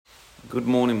Good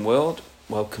morning, world.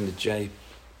 Welcome to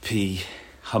JP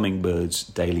Hummingbird's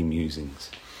Daily Musings.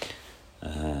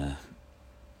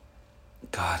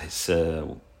 It's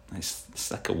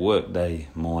like a work day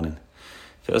morning.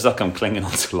 Feels like I'm clinging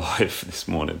on to life this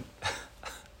morning.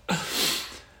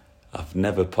 I've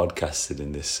never podcasted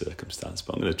in this circumstance,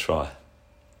 but I'm going to try.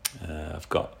 I've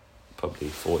got probably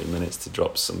 40 minutes to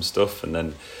drop some stuff, and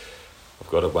then I've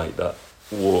got to wait that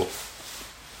walk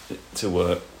to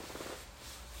work.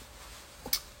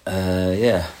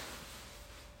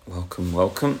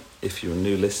 Welcome. If you're a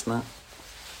new listener,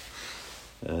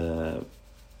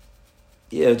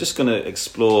 just going to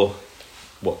explore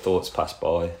what thoughts pass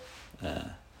by,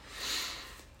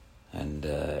 and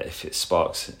if it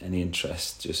sparks any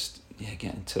interest, just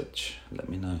get in touch. Let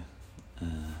me know.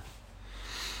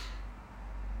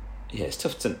 It's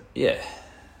tough to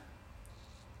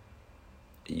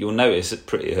You'll notice it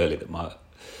pretty early that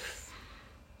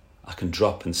I can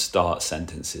drop and start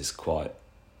sentences quite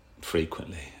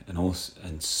frequently,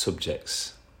 and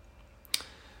subjects.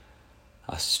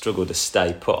 I struggle to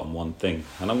stay put on one thing,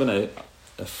 and I'm gonna.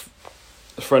 A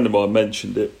friend of mine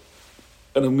mentioned it,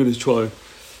 and I'm gonna try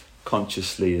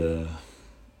consciously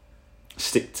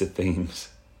stick to themes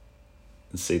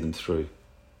and see them through.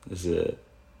 Let's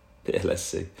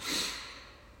see.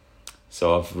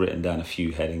 So I've written down a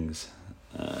few headings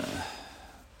that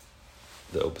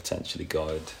will potentially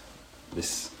guide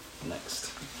this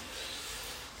next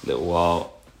little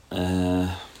while.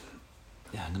 I'm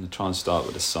going to try and start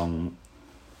with a song.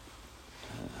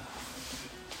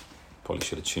 Probably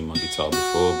should have tuned my guitar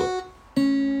before, but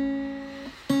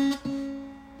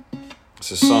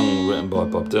it's a song written by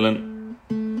Bob Dylan,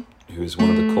 who is one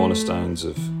of the cornerstones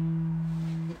of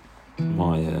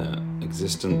my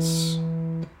existence,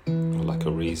 or like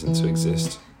a reason to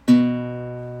exist,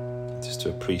 just to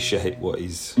appreciate what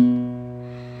he's.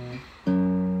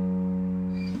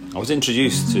 I was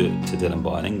introduced to Dylan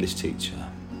by an English teacher,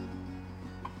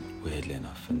 weirdly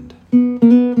enough, and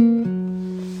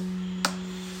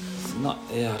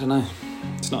I don't know.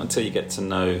 It's not until you get to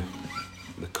know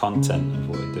the content of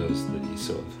what it does that you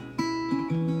sort of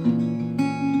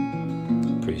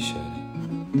appreciate it.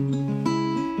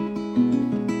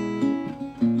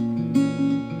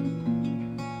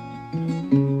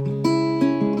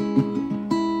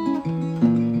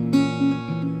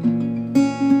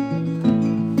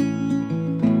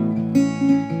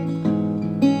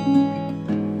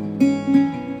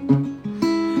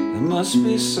 Must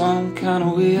be some kind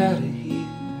of way out of here,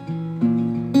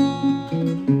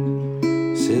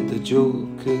 said the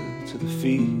joker to the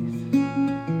thief.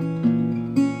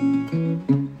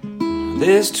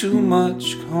 There's too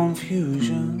much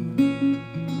confusion,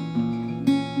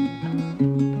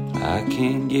 I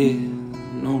can't get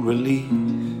no relief.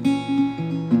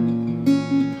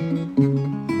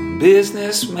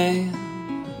 Businessman,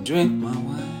 drink my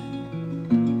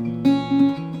wine,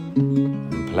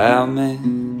 and plowman,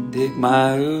 dig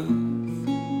my earth.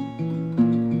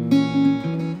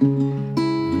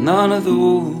 None of the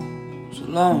wolves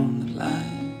along the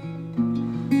line,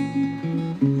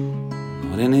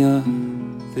 what any of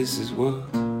this is worth.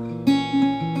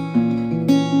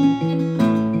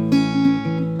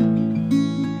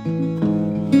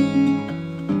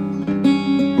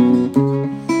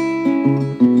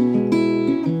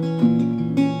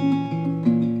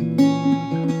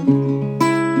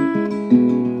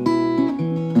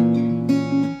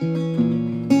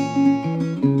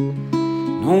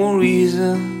 No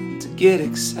reason to get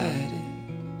excited.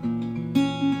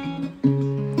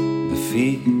 The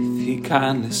thief, he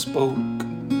kindly spoke.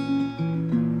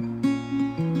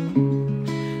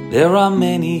 There are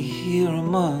many here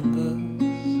among us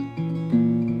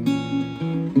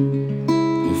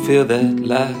who feel that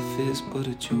life is but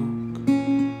a joke.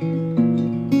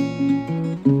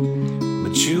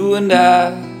 But you and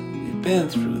I, we've been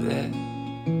through that,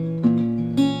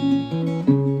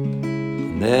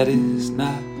 and that is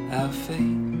not our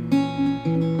fate.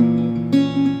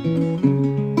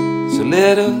 So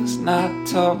let us not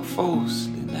talk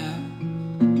falsely now.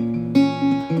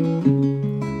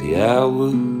 The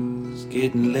hour's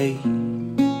getting late.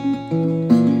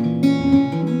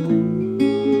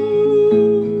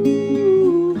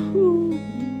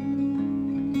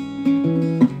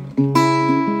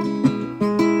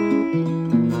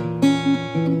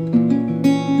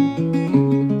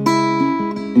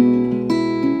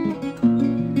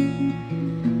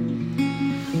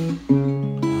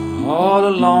 All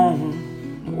along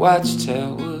the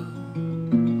watchtower,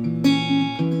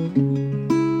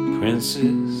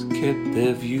 princes kept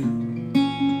their view.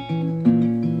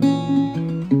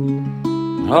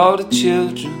 All the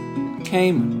children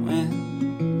came and went,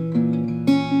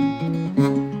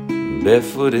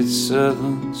 barefooted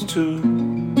servants too.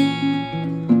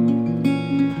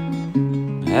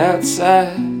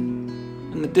 Outside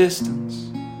in the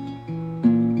distance,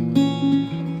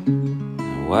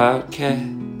 a wildcat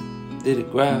did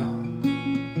it growl.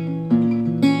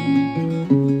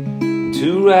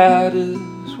 Two riders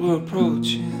were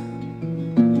approaching,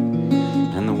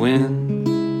 and the wind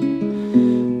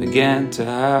began to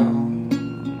howl.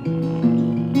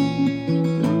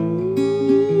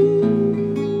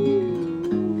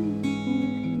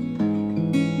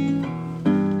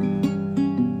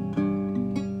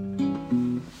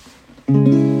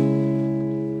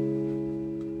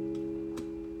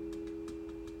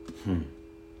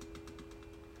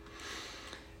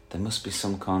 There must be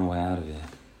some kind of way out of here.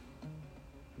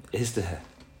 Is there?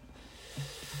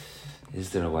 Is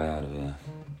there a way out of here?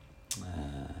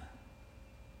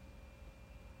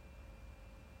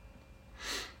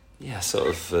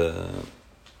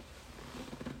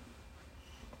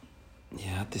 I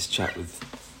had this chat with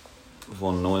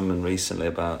von Neumann recently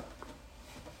about,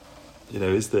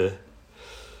 is there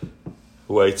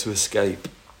a way to escape?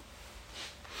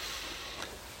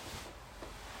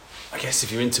 I guess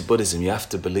if you're into Buddhism, you have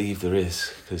to believe there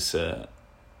is, because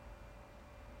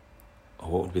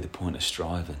what would be the point of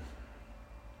striving?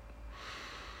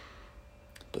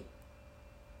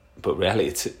 But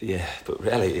reality,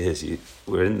 reality is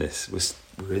we're in this.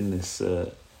 We're in this.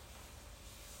 We're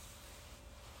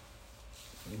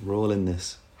all in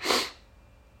this.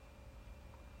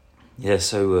 Yeah.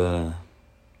 So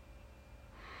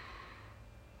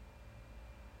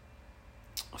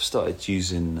I've started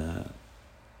using. I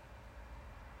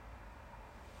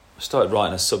started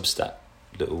writing a Substack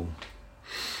little.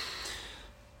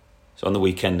 So on the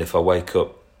weekend, if I wake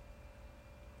up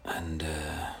and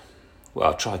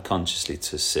I try consciously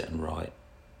to sit and write,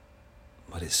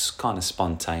 but it's kind of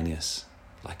spontaneous.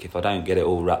 Like if I don't get it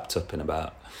all wrapped up in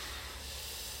about,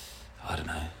 I don't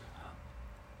know,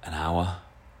 an hour,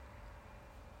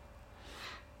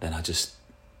 then I just,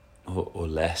 or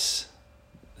less,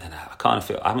 then I kind of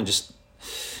feel, I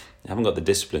haven't got the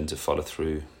discipline to follow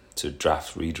through, to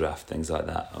draft, redraft, things like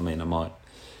that. I mean, I might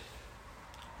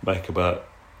make about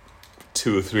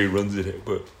 2 or 3 runs at it,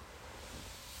 but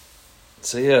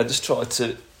so yeah, I just try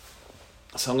to.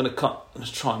 So I'm gonna try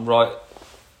and write. I'm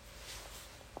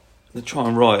gonna try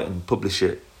and write and publish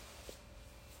it.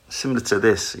 Similar to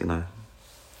this,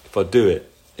 if I do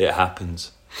it, it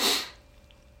happens.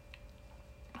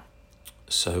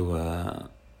 So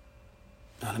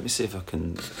let me see if I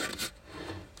can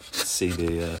see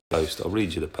the post. I'll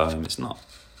read you the poem. It's not,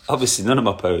 obviously none of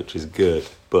my poetry is good,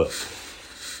 but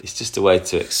it's just a way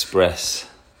to express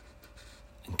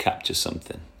and capture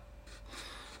something.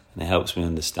 And it helps me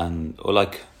understand, or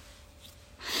like,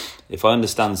 if I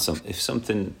understand if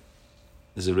something,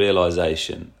 there's a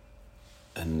realisation,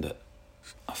 and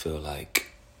I feel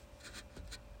like,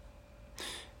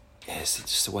 it's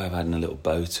just a way of adding a little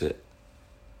bow to it.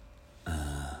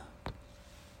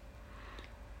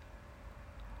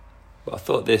 But I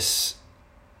thought it's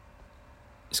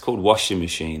called Washing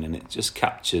Machine, and it just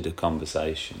captured a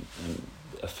conversation and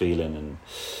a feeling, and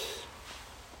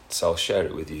so I'll share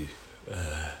it with you.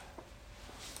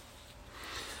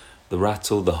 The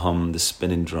rattle, the hum, the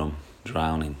spinning drum,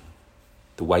 drowning.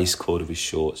 The waistcord of his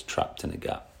shorts trapped in a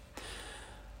gap.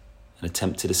 An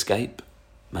attempted escape?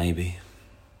 Maybe.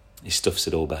 He stuffs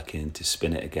it all back in to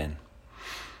spin it again.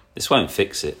 This won't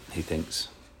fix it, he thinks,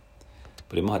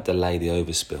 but it might delay the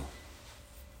overspill.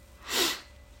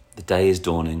 The day is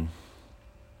dawning.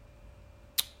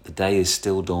 The day is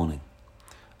still dawning.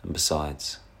 And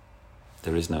besides,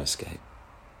 there is no escape.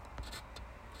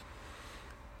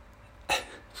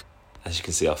 As you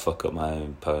can see, I fuck up my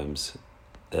own poems.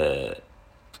 I'm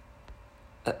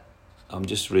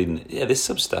just reading. Yeah, this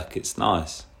Substack, it's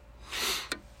nice.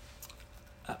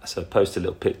 So I post a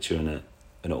little picture in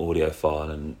an audio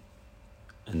file, and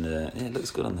it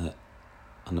looks good on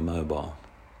the mobile.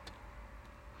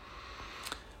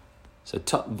 So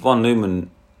von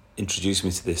Neumann introduced me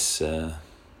to this.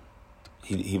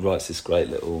 He writes this great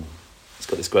little. He's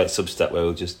got this great Substack where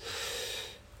he just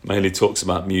mainly talks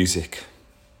about music.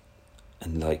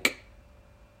 And like,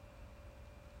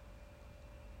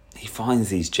 he finds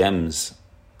these gems,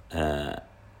 and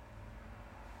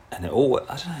it all,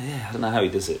 I don't know how he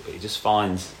does it, but he just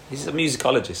finds, he's a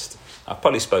musicologist. I've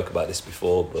probably spoke about this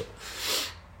before, but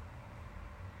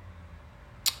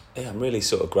yeah, I'm really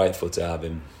sort of grateful to have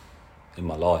him in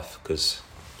my life, because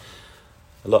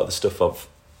a lot of the stuff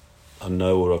I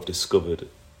know or I've discovered,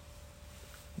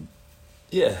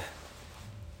 yeah,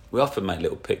 we often make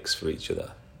little picks for each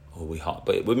other.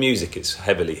 But with music, it's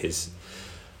heavily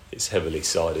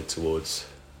sided towards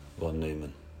Von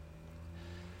Neumann.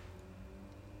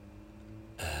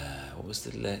 What was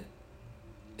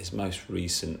his most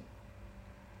recent?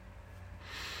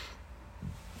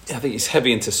 I think he's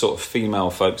heavy into sort of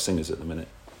female folk singers at the minute.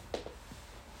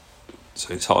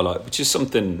 So it's highlight, which is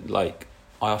something like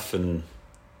I often,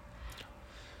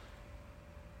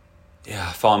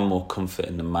 I find more comfort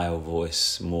in the male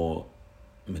voice, more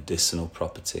medicinal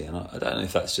property, and I don't know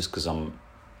if that's just because I'm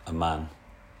a man,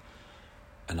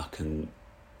 and I don't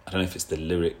know if it's the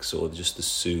lyrics or just the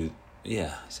soothe.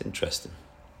 Yeah, it's interesting.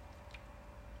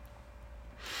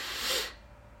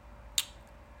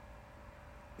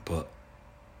 But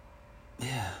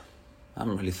yeah, I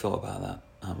haven't really thought about that.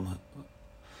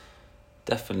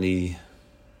 Definitely,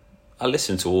 I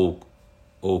listen to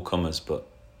all comers, but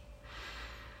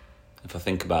if I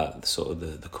think about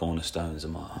the cornerstones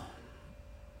of my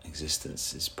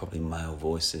existence, it's probably male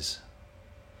voices.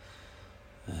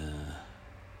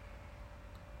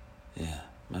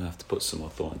 Maybe I have to put some more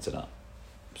thought into that.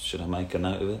 Should I make a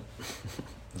note of it?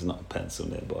 There's not a pencil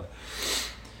nearby.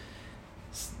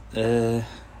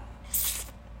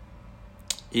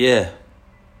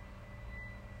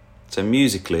 So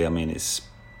musically, I mean, it's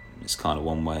kind of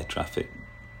one-way traffic,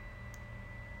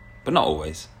 but not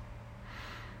always.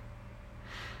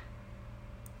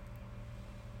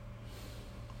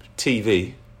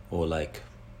 TV, or like,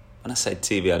 when I say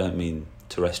TV, I don't mean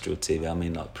terrestrial TV, I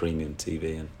mean like premium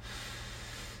TV and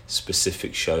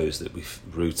specific shows that we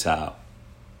root out.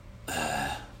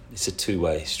 It's a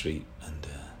two-way street, and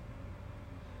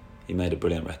he made a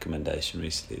brilliant recommendation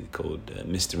recently called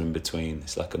Mr. In Between.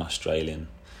 It's like an Australian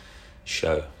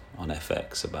show on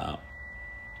FX about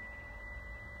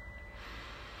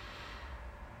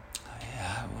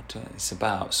it's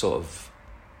about sort of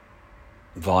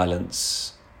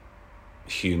violence,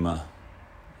 humour,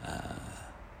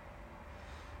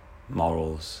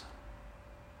 morals.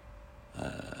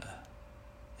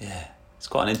 It's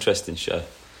quite an interesting show.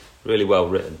 Really well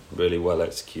written, really well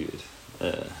executed.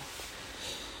 And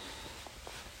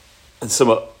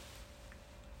somewhat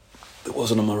that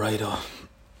wasn't on my radar.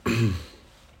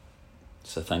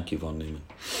 So thank you, Von Neumann.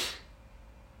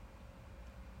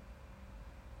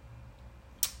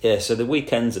 Yeah, so the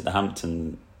weekends at the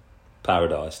Hampton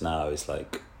Paradise now is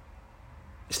like,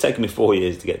 it's taken me 4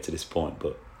 years to get to this point,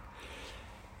 but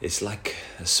it's like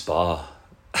a spa.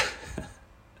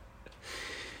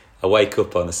 I wake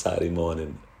up on a Saturday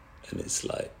morning and it's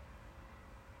like,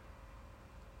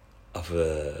 I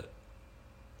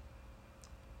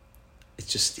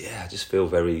just feel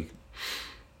very,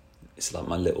 it's like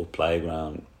my little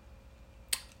playground.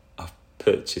 I've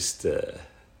purchased a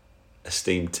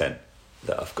steam tent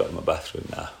that I've got in my bathroom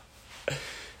now.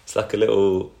 It's like a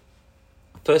little,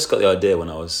 I first got the idea when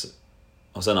I was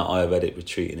on an Ayurvedic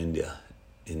retreat in India,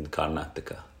 in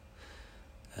Karnataka.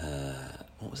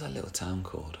 What was that little town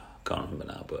called? I can't remember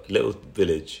now, but a little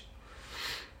village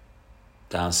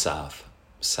down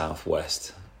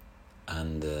southwest,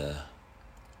 and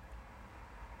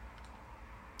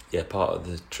part of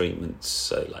the treatments,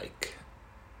 so like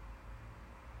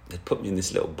they put me in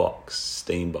this little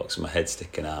steam box with my head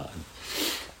sticking out, and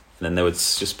then they would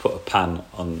just put a pan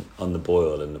on the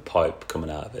boil and the pipe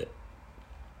coming out of it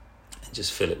and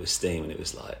just fill it with steam, and it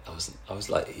was like I was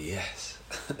like, yes,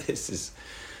 this is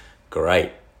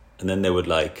great. And then they would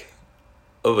like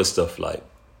other stuff, like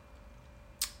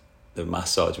they would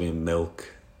massage me in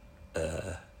milk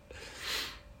and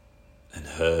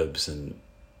herbs, and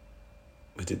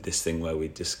we did this thing where we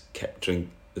just kept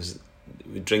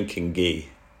we're drinking ghee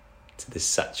to this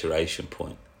saturation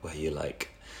point where you like,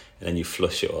 and then you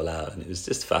flush it all out, and it was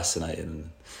just fascinating and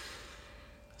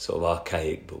sort of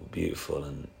archaic but beautiful.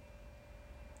 And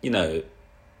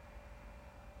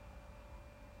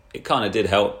it kind of did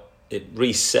help. It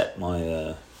reset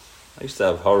my I used to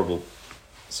have horrible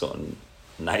sort of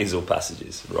nasal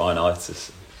passages,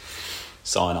 rhinitis,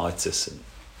 sinusitis, and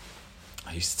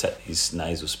I used to take these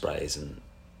nasal sprays, and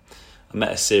I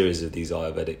met a series of these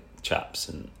Ayurvedic chaps,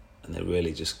 and they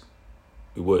really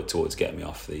we worked towards getting me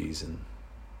off these, and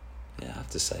I have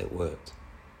to say it worked.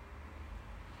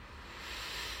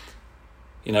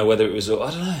 Whether it was,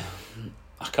 I don't know,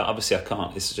 I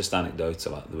can't, it's just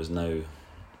anecdotal, like there was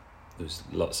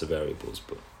lots of variables,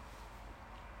 but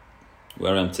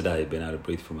where I am today, being able to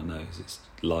breathe from my nose, it's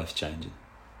life-changing.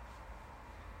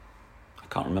 I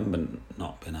can't remember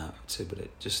not being able to, but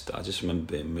I just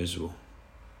remember being miserable.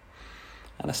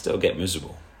 And I still get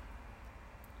miserable,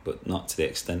 but not to the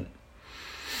extent.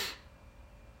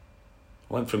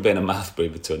 I went from being a mouth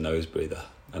breather to a nose breather,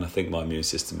 and I think my immune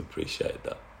system appreciated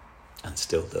that, and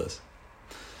still does.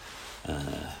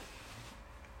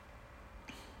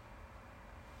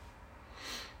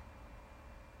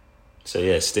 So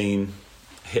yeah, steam,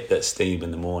 hit that steam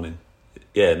in the morning.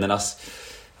 Yeah, and then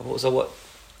sometimes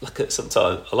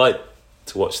I like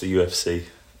to watch the UFC.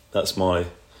 That's my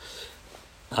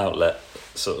outlet,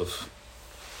 sort of,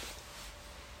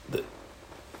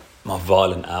 my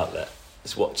violent outlet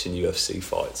is watching UFC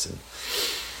fights. And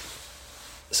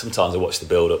sometimes I watch the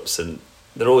build-ups, and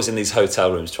they're always in these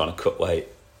hotel rooms trying to cut weight.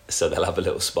 So they'll have a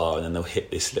little spar, and then they'll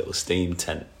hit this little steam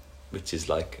tent, which is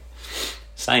like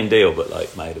same deal, but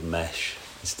like made of mesh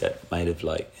made of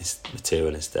like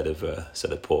material instead of so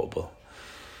they're portable.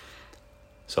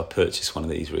 So I purchased one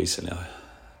of these recently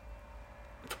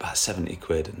for about 70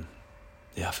 quid, and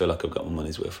yeah, I feel like I've got my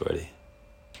money's worth already.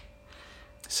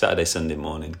 Saturday, Sunday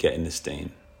morning, get in the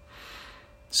steam,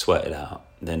 sweat it out,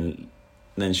 then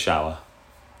shower,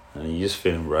 and you're just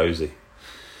feeling rosy.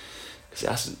 Because it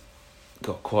hasn't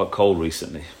got quite cold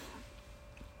recently.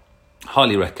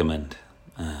 Highly recommend.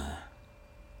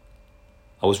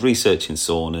 I was researching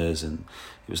saunas, and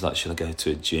it was like, should I go to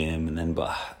a gym?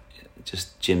 But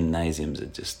just gymnasiums are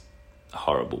just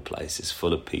horrible places,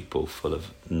 full of people, full of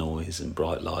noise and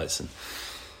bright lights and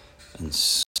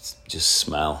just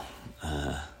smell.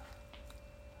 And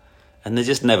they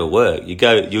just never work.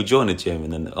 You'll join a gym,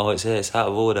 and then, it's here, it's out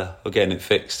of order. We're getting it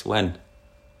fixed. When?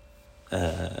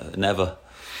 Never.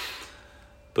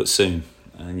 But soon.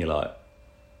 And you're like,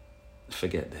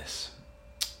 forget this.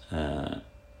 And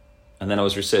then I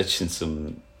was researching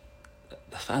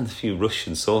I found a few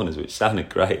Russian saunas, which sounded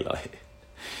great,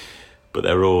 but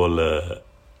they're all,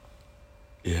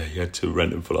 you had to rent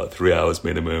them for like 3 hours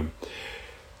minimum,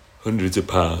 hundreds of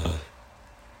pounds.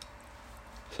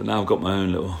 So now I've got my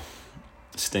own little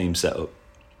steam setup.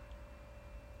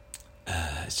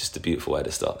 It's just a beautiful way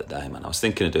to start the day, man. I was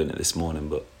thinking of doing it this morning,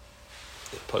 but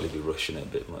it'd probably be rushing it a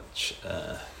bit much.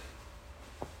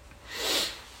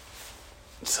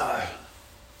 So,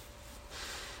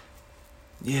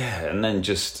 yeah, and then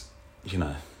just,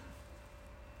 and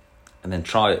then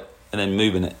try it, and then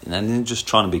moving it, and then just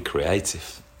trying to be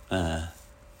creative. But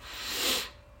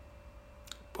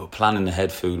planning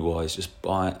ahead food-wise, just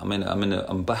buy. I'm in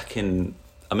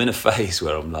a phase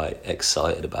where I'm like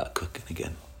excited about cooking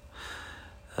again.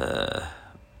 I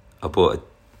bought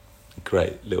a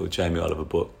great little Jamie Oliver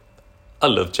book. I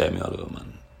love Jamie Oliver,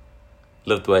 man.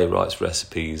 Love the way he writes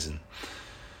recipes and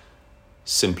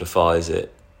simplifies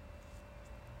it,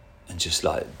 and just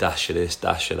like dash of this,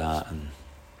 dash of that, and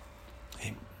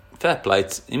fair play.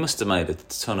 He must have made a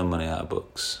ton of money out of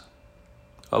books.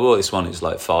 I bought this one. It's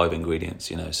like 5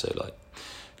 ingredients, so like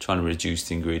trying to reduce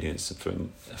the ingredients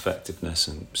from effectiveness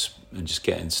and just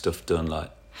getting stuff done,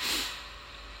 like.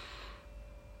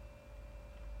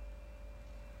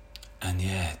 And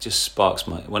yeah, it just sparks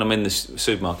when I'm in the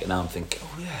supermarket now, I'm thinking,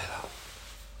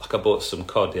 like I bought some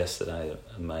cod yesterday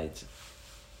and made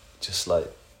just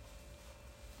like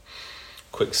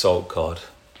quick salt cod,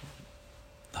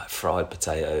 like fried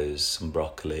potatoes, some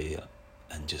broccoli,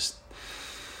 and it's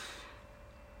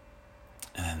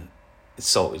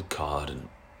salted cod, and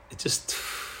it just,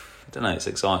 I don't know, it's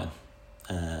exciting.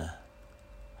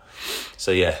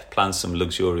 So yeah, plan some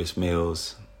luxurious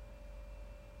meals.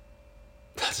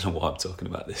 I don't know why I'm talking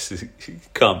about this. You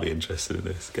can't be interested in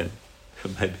this, can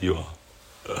you? Maybe you are.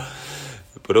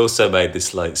 But also made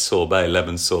this like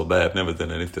lemon sorbet. I've never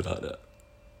done anything like that.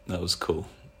 That was cool.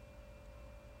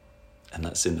 And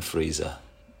that's in the freezer.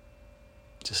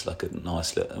 Just like a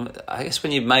nice little... I guess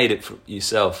when you've made it for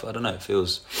yourself, I don't know, it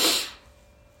feels...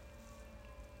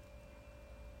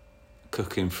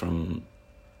 Cooking from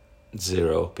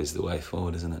zero up is the way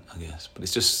forward, isn't it? I guess. But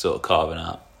it's just sort of carving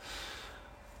out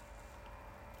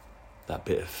that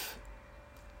bit of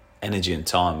energy and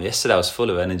time. Yesterday I was full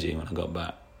of energy when I got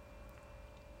back.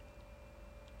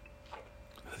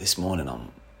 But this morning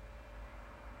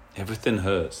everything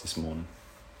hurts this morning.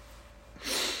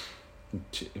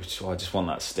 Which is why I just want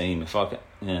that steam. If I can,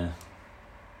 yeah.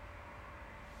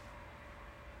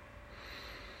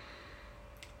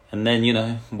 And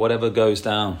then, whatever goes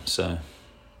down. So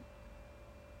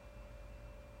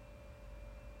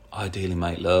ideally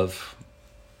make love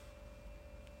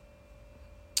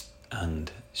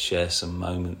and share some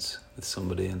moments with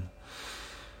somebody,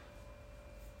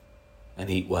 and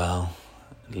eat well,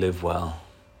 and live well,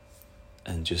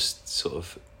 and just sort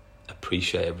of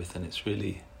appreciate everything. It's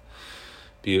really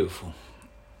beautiful.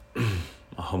 My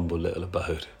humble little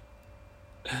abode.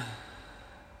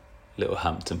 Little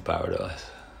Hampton paradise.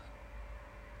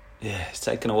 Yeah, it's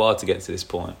taken a while to get to this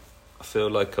point. I feel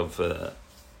like I've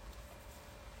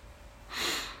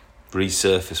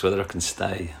resurfaced. Whether I can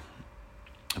stay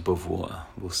above water,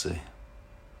 we'll see.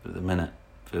 But at the minute,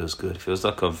 it feels good. It feels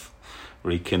like I've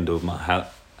rekindled my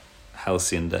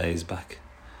halcyon days back.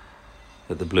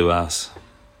 at the Blue House.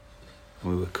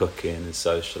 And we were cooking and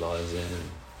socialising.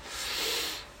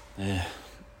 Yeah.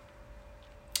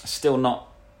 Still not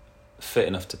fit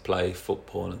enough to play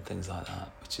football and things like that,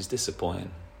 which is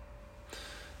disappointing.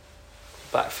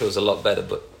 Back feels a lot better,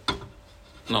 but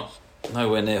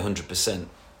nowhere near 100%.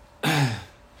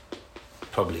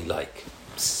 Probably like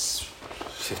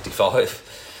 55.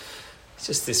 It's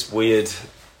just this weird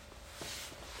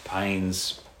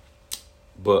pains.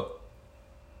 But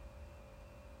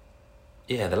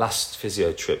yeah, the last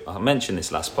physio trip, I mentioned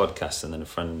this last podcast, and then a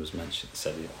friend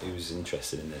said he was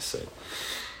interested in this. So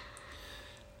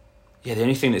yeah, the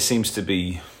only thing that seems to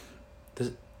be,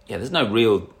 there's no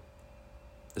real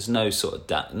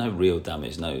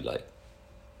damage, no like,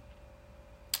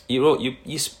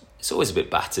 it's always a bit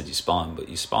battered, your spine, but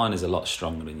your spine is a lot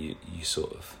stronger than you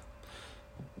sort of,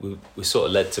 we're sort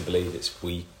of led to believe it's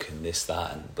weak and this,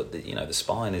 that, but the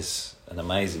spine is an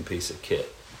amazing piece of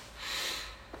kit.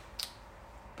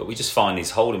 But we just find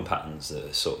these holding patterns that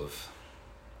are sort of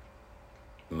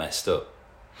messed up.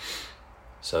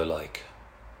 So like,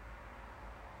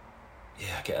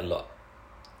 yeah, I get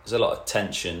there's a lot of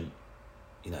tension,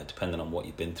 depending on what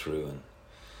you've been through,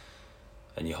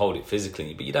 and you hold it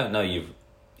physically, but you don't know you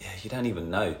don't even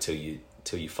know till you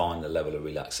find the level of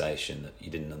relaxation that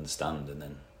you didn't understand, and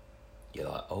then you're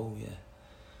like, oh yeah.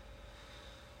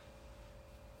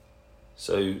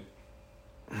 So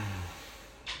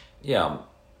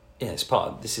it's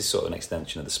this is sort of an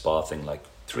extension of the spa thing, like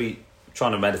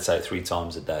trying to meditate 3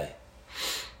 times a day,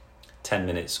 10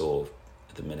 minutes or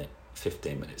at the minute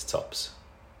 15 minutes tops.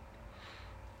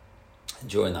 And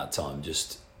during that time,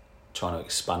 just trying to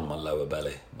expand my lower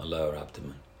belly, my lower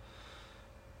abdomen.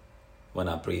 When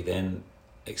I breathe in,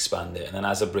 expand it, and then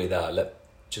as I breathe out,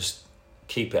 just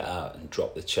keep it out and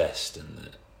drop the chest, and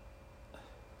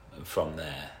from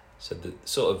there. So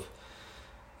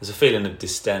there's a feeling of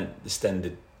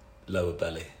distended lower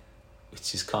belly,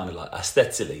 which is kind of like,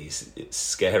 aesthetically, it's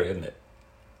scary, isn't it?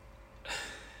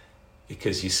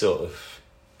 Because it's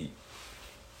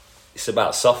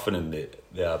about softening the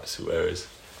abs, whereas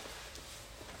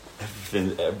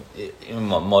everything in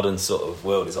my modern sort of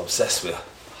world is obsessed with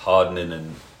hardening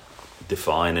and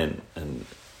defining, and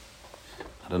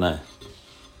I don't know,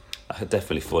 I could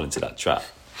definitely fall into that trap.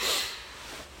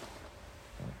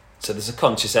 So there's a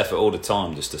conscious effort all the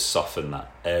time just to soften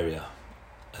that area.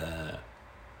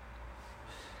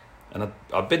 And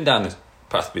I've been down this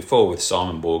path before with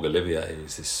Simon Borg-Olivier,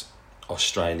 who's this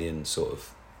Australian sort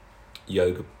of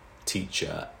yoga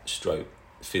teacher stroke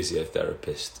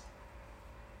physiotherapist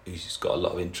who's got a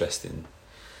lot of interest in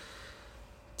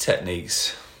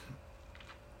techniques.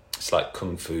 It's like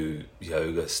kung fu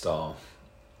yoga style,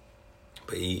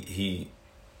 but he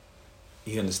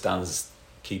understands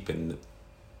keeping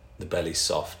the belly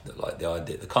soft. Like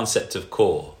the concept of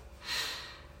core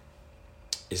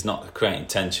is not creating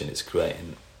tension, it's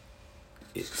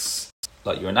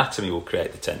like your anatomy will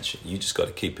create the tension. You just got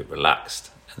to keep it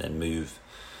relaxed and then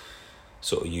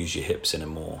sort of use your hips in a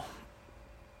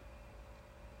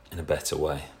better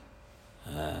way.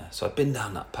 So I've been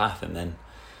down that path, and then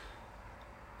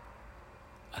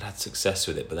I'd had success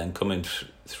with it, but then coming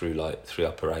through like 3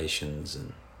 operations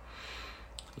and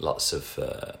lots of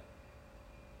I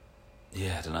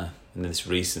don't know, and this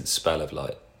recent spell of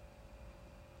like,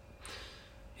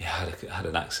 I had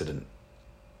an accident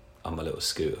on my little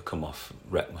scooter, come off,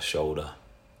 wrecked my shoulder,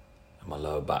 and my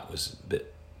lower back was a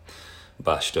bit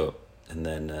bashed up, and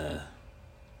then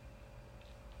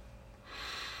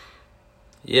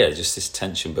just this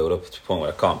tension build up to the point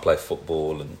where I can't play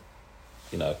football, and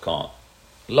I can't,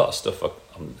 a lot of stuff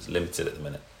I'm limited at the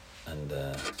minute, and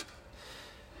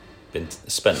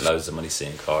spent loads of money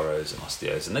seeing chiros and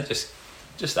osteos, and they're just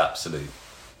absolute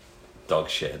dog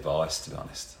shit advice, to be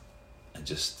honest, and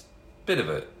just a bit of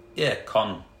a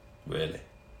con, really.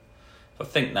 If I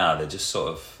think now, they were just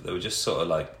sort of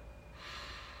like,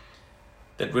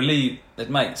 they'd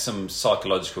make some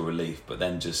psychological relief, but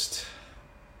then just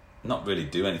not really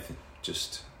do anything,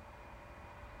 just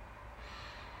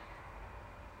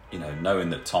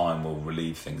knowing that time will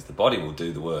relieve things, the body will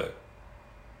do the work.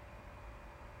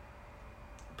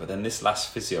 But then this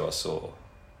last physio I saw,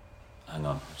 hang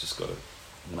on, I'm going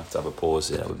to have to have a pause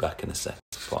here, I'll be back in a second,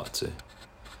 part 2.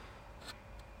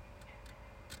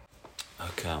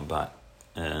 Okay, I'm back.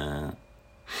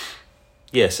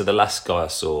 So the last guy I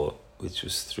saw, which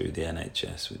was through the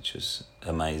NHS, which was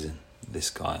amazing, this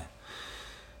guy,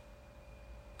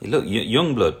 he looked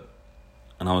young blood,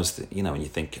 and I was, when you're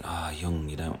thinking, young,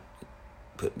 you don't,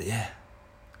 but yeah,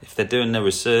 if they're doing their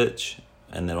research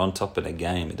and they're on top of their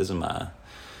game, it doesn't matter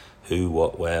who,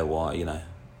 what, where, why, you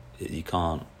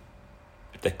can't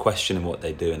they're questioning what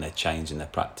they do and they're changing their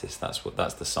practice. That's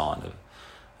the sign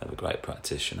of a great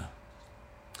practitioner.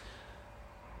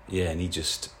 Yeah, and he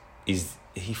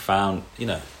found,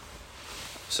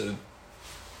 so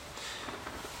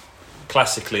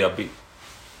classically I'd be,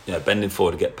 bending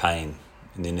forward to get pain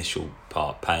in the initial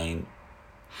part, pain.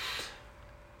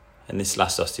 And this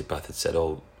last osteopath had said,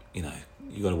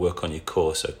 you've got to work on your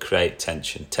core, so create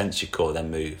tension, tense your core, then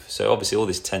move. So obviously all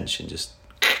this tension just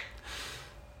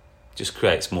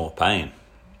creates more pain.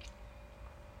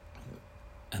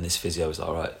 And this physio was like,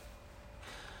 all right,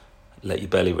 let your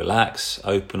belly relax,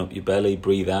 open up your belly,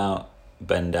 breathe out,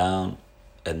 bend down,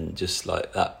 and just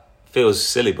like that. Feels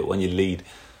silly, but when you lead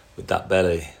with that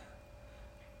belly,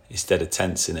 instead of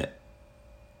tensing it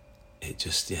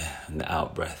just, and the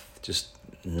out breath, just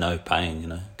no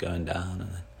pain, going down.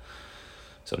 And then,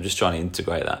 so I'm just trying to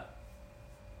integrate that.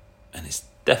 And it's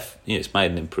it's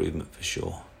made an improvement for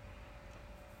sure.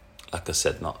 Like I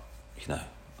said, I've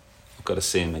got to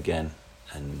see him again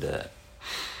and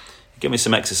give me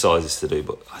some exercises to do.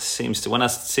 But when I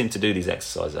seem to do these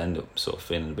exercises, I end up sort of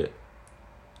feeling a bit,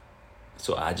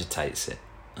 sort of agitates it.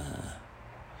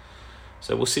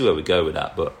 So we'll see where we go with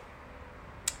that. But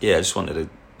yeah, I just wanted to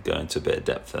go into a bit of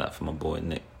depth for that for my boy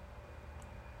Nick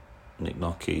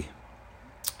Nocky.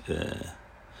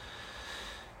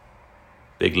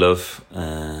 Big love.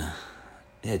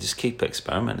 Just keep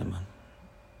experimenting, man.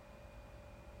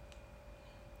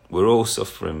 We're all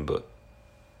suffering, but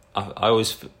I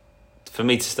always, for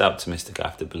me to stay optimistic, I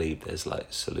have to believe there's like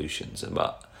solutions.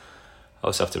 But I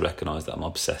also have to recognise that I'm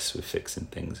obsessed with fixing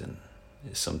things, and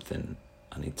it's something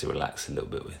I need to relax a little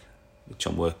bit with, which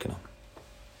I'm working on.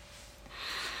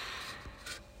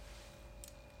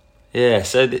 Yeah,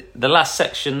 so the last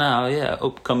section now,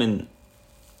 upcoming.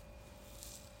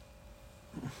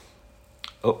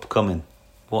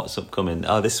 What's upcoming?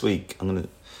 This week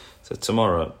so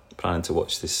tomorrow I'm planning to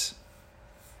watch this.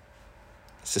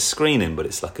 It's a screening, but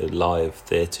it's like a live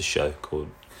theatre show called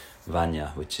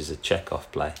Vanya, which is a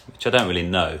Chekhov play, which I don't really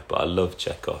know, but I love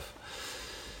Chekhov.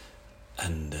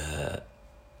 And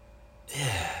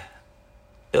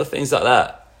little things like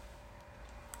that.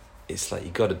 It's like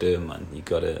you got to do them, man. You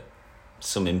got to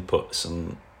some input,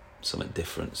 something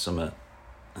different,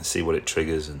 and see what it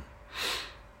triggers. And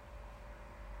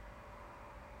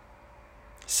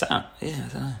sound, I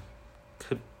don't know.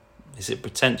 Is it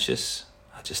pretentious?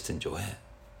 I just enjoy it.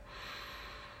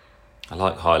 I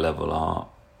like high level art.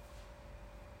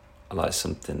 I like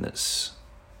something that's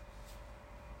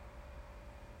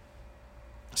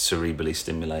cerebrally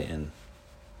stimulating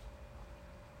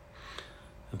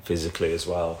and physically as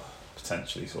well,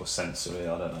 potentially sort of sensory.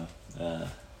 I don't know. I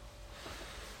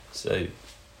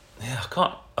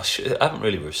haven't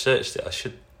really researched it. I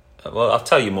should. Well, I'll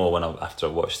tell you more after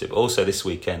I've watched it. But also this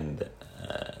weekend,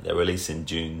 they're releasing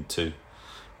Dune 2,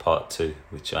 Part 2,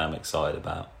 which I am excited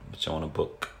about, which I want to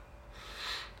book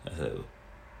a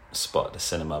spot at the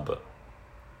cinema. But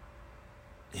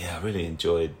yeah, I really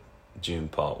enjoyed Dune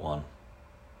Part 1.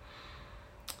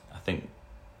 I think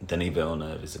Denis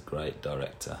Villeneuve is a great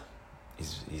director.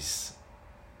 He's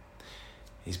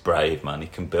brave, man. He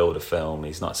can build a film.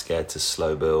 He's not scared to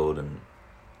slow build, and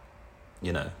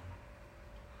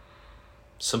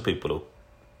some people will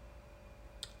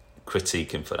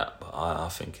critique him for that, but I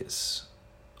think it's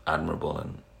admirable.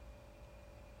 And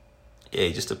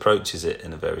he just approaches it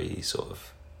in a very sort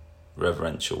of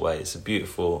reverential way. It's a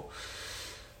beautiful.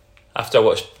 After I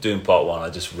watched Dune Part 1, I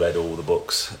just read all the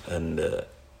books and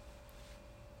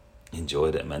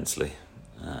enjoyed it immensely.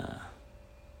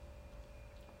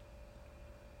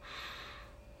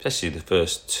 Especially the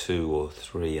first 2 or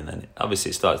 3, and then obviously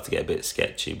it starts to get a bit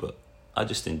sketchy, but I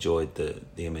just enjoyed the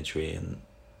imagery and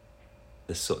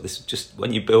this just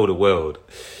when you build a world,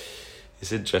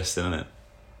 it's interesting, isn't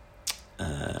it?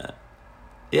 I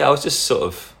was just sort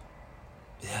of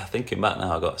thinking back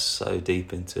now, I got so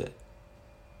deep into it.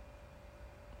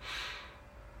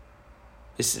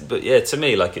 To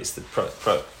me, like it's the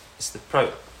prototype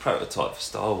for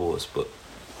Star Wars, but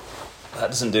that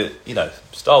doesn't do it.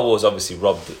 Star Wars obviously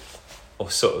robbed it, or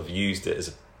sort of used it as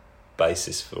a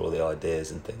basis for all the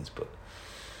ideas and things, but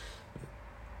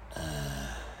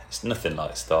it's nothing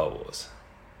like Star Wars.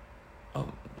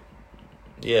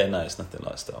 It's nothing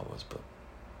like Star Wars, but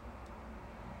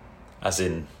as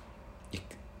in,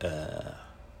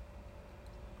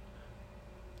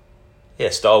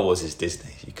 Star Wars is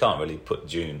Disney. You can't really put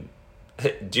Dune.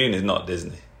 Dune is not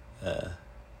Disney.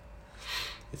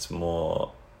 It's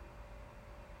more.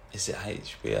 Is it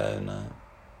HBO? No.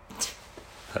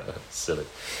 Silly.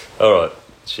 All right.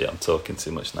 Shit, I'm talking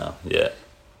too much now. Yeah.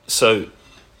 So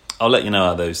I'll let you know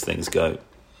how those things go.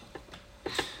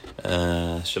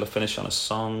 Shall I finish on a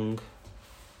song?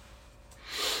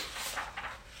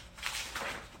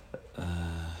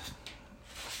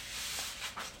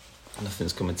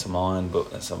 Nothing's coming to mind,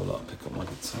 but let's have a look. Pick up my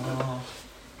guitar.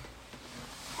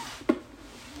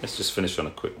 Let's just finish on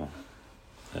a quick one.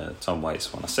 Tom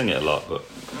Waits one. I sing it a lot, but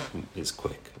it's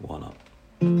quick. Why not?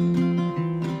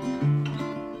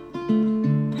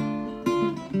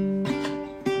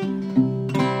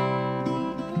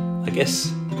 I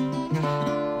guess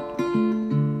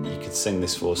you could sing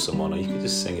this for someone, or you could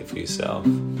just sing it for yourself.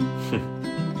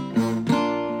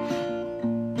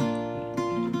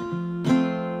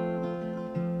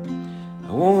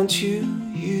 I want you,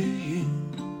 you.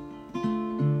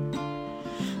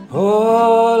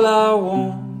 All I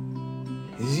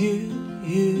want is you.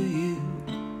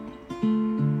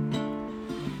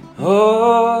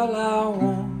 All I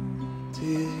want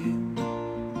is you.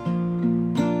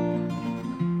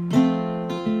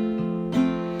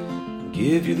 I'll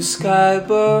give you the sky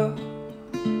above,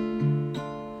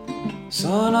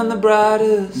 sun on the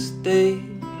brightest day.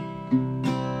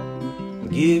 I'll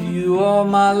give you all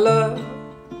my love.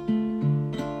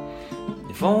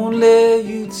 If only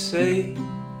you'd say,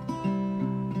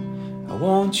 I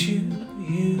want you,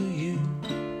 you.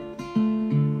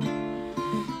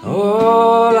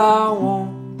 All I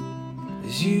want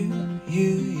is you.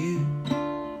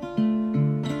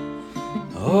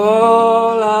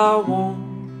 All I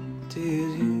want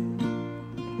is you.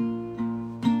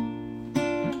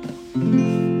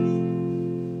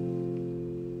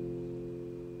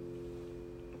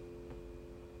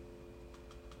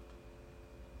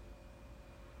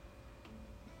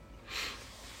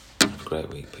 Have a great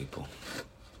week, people.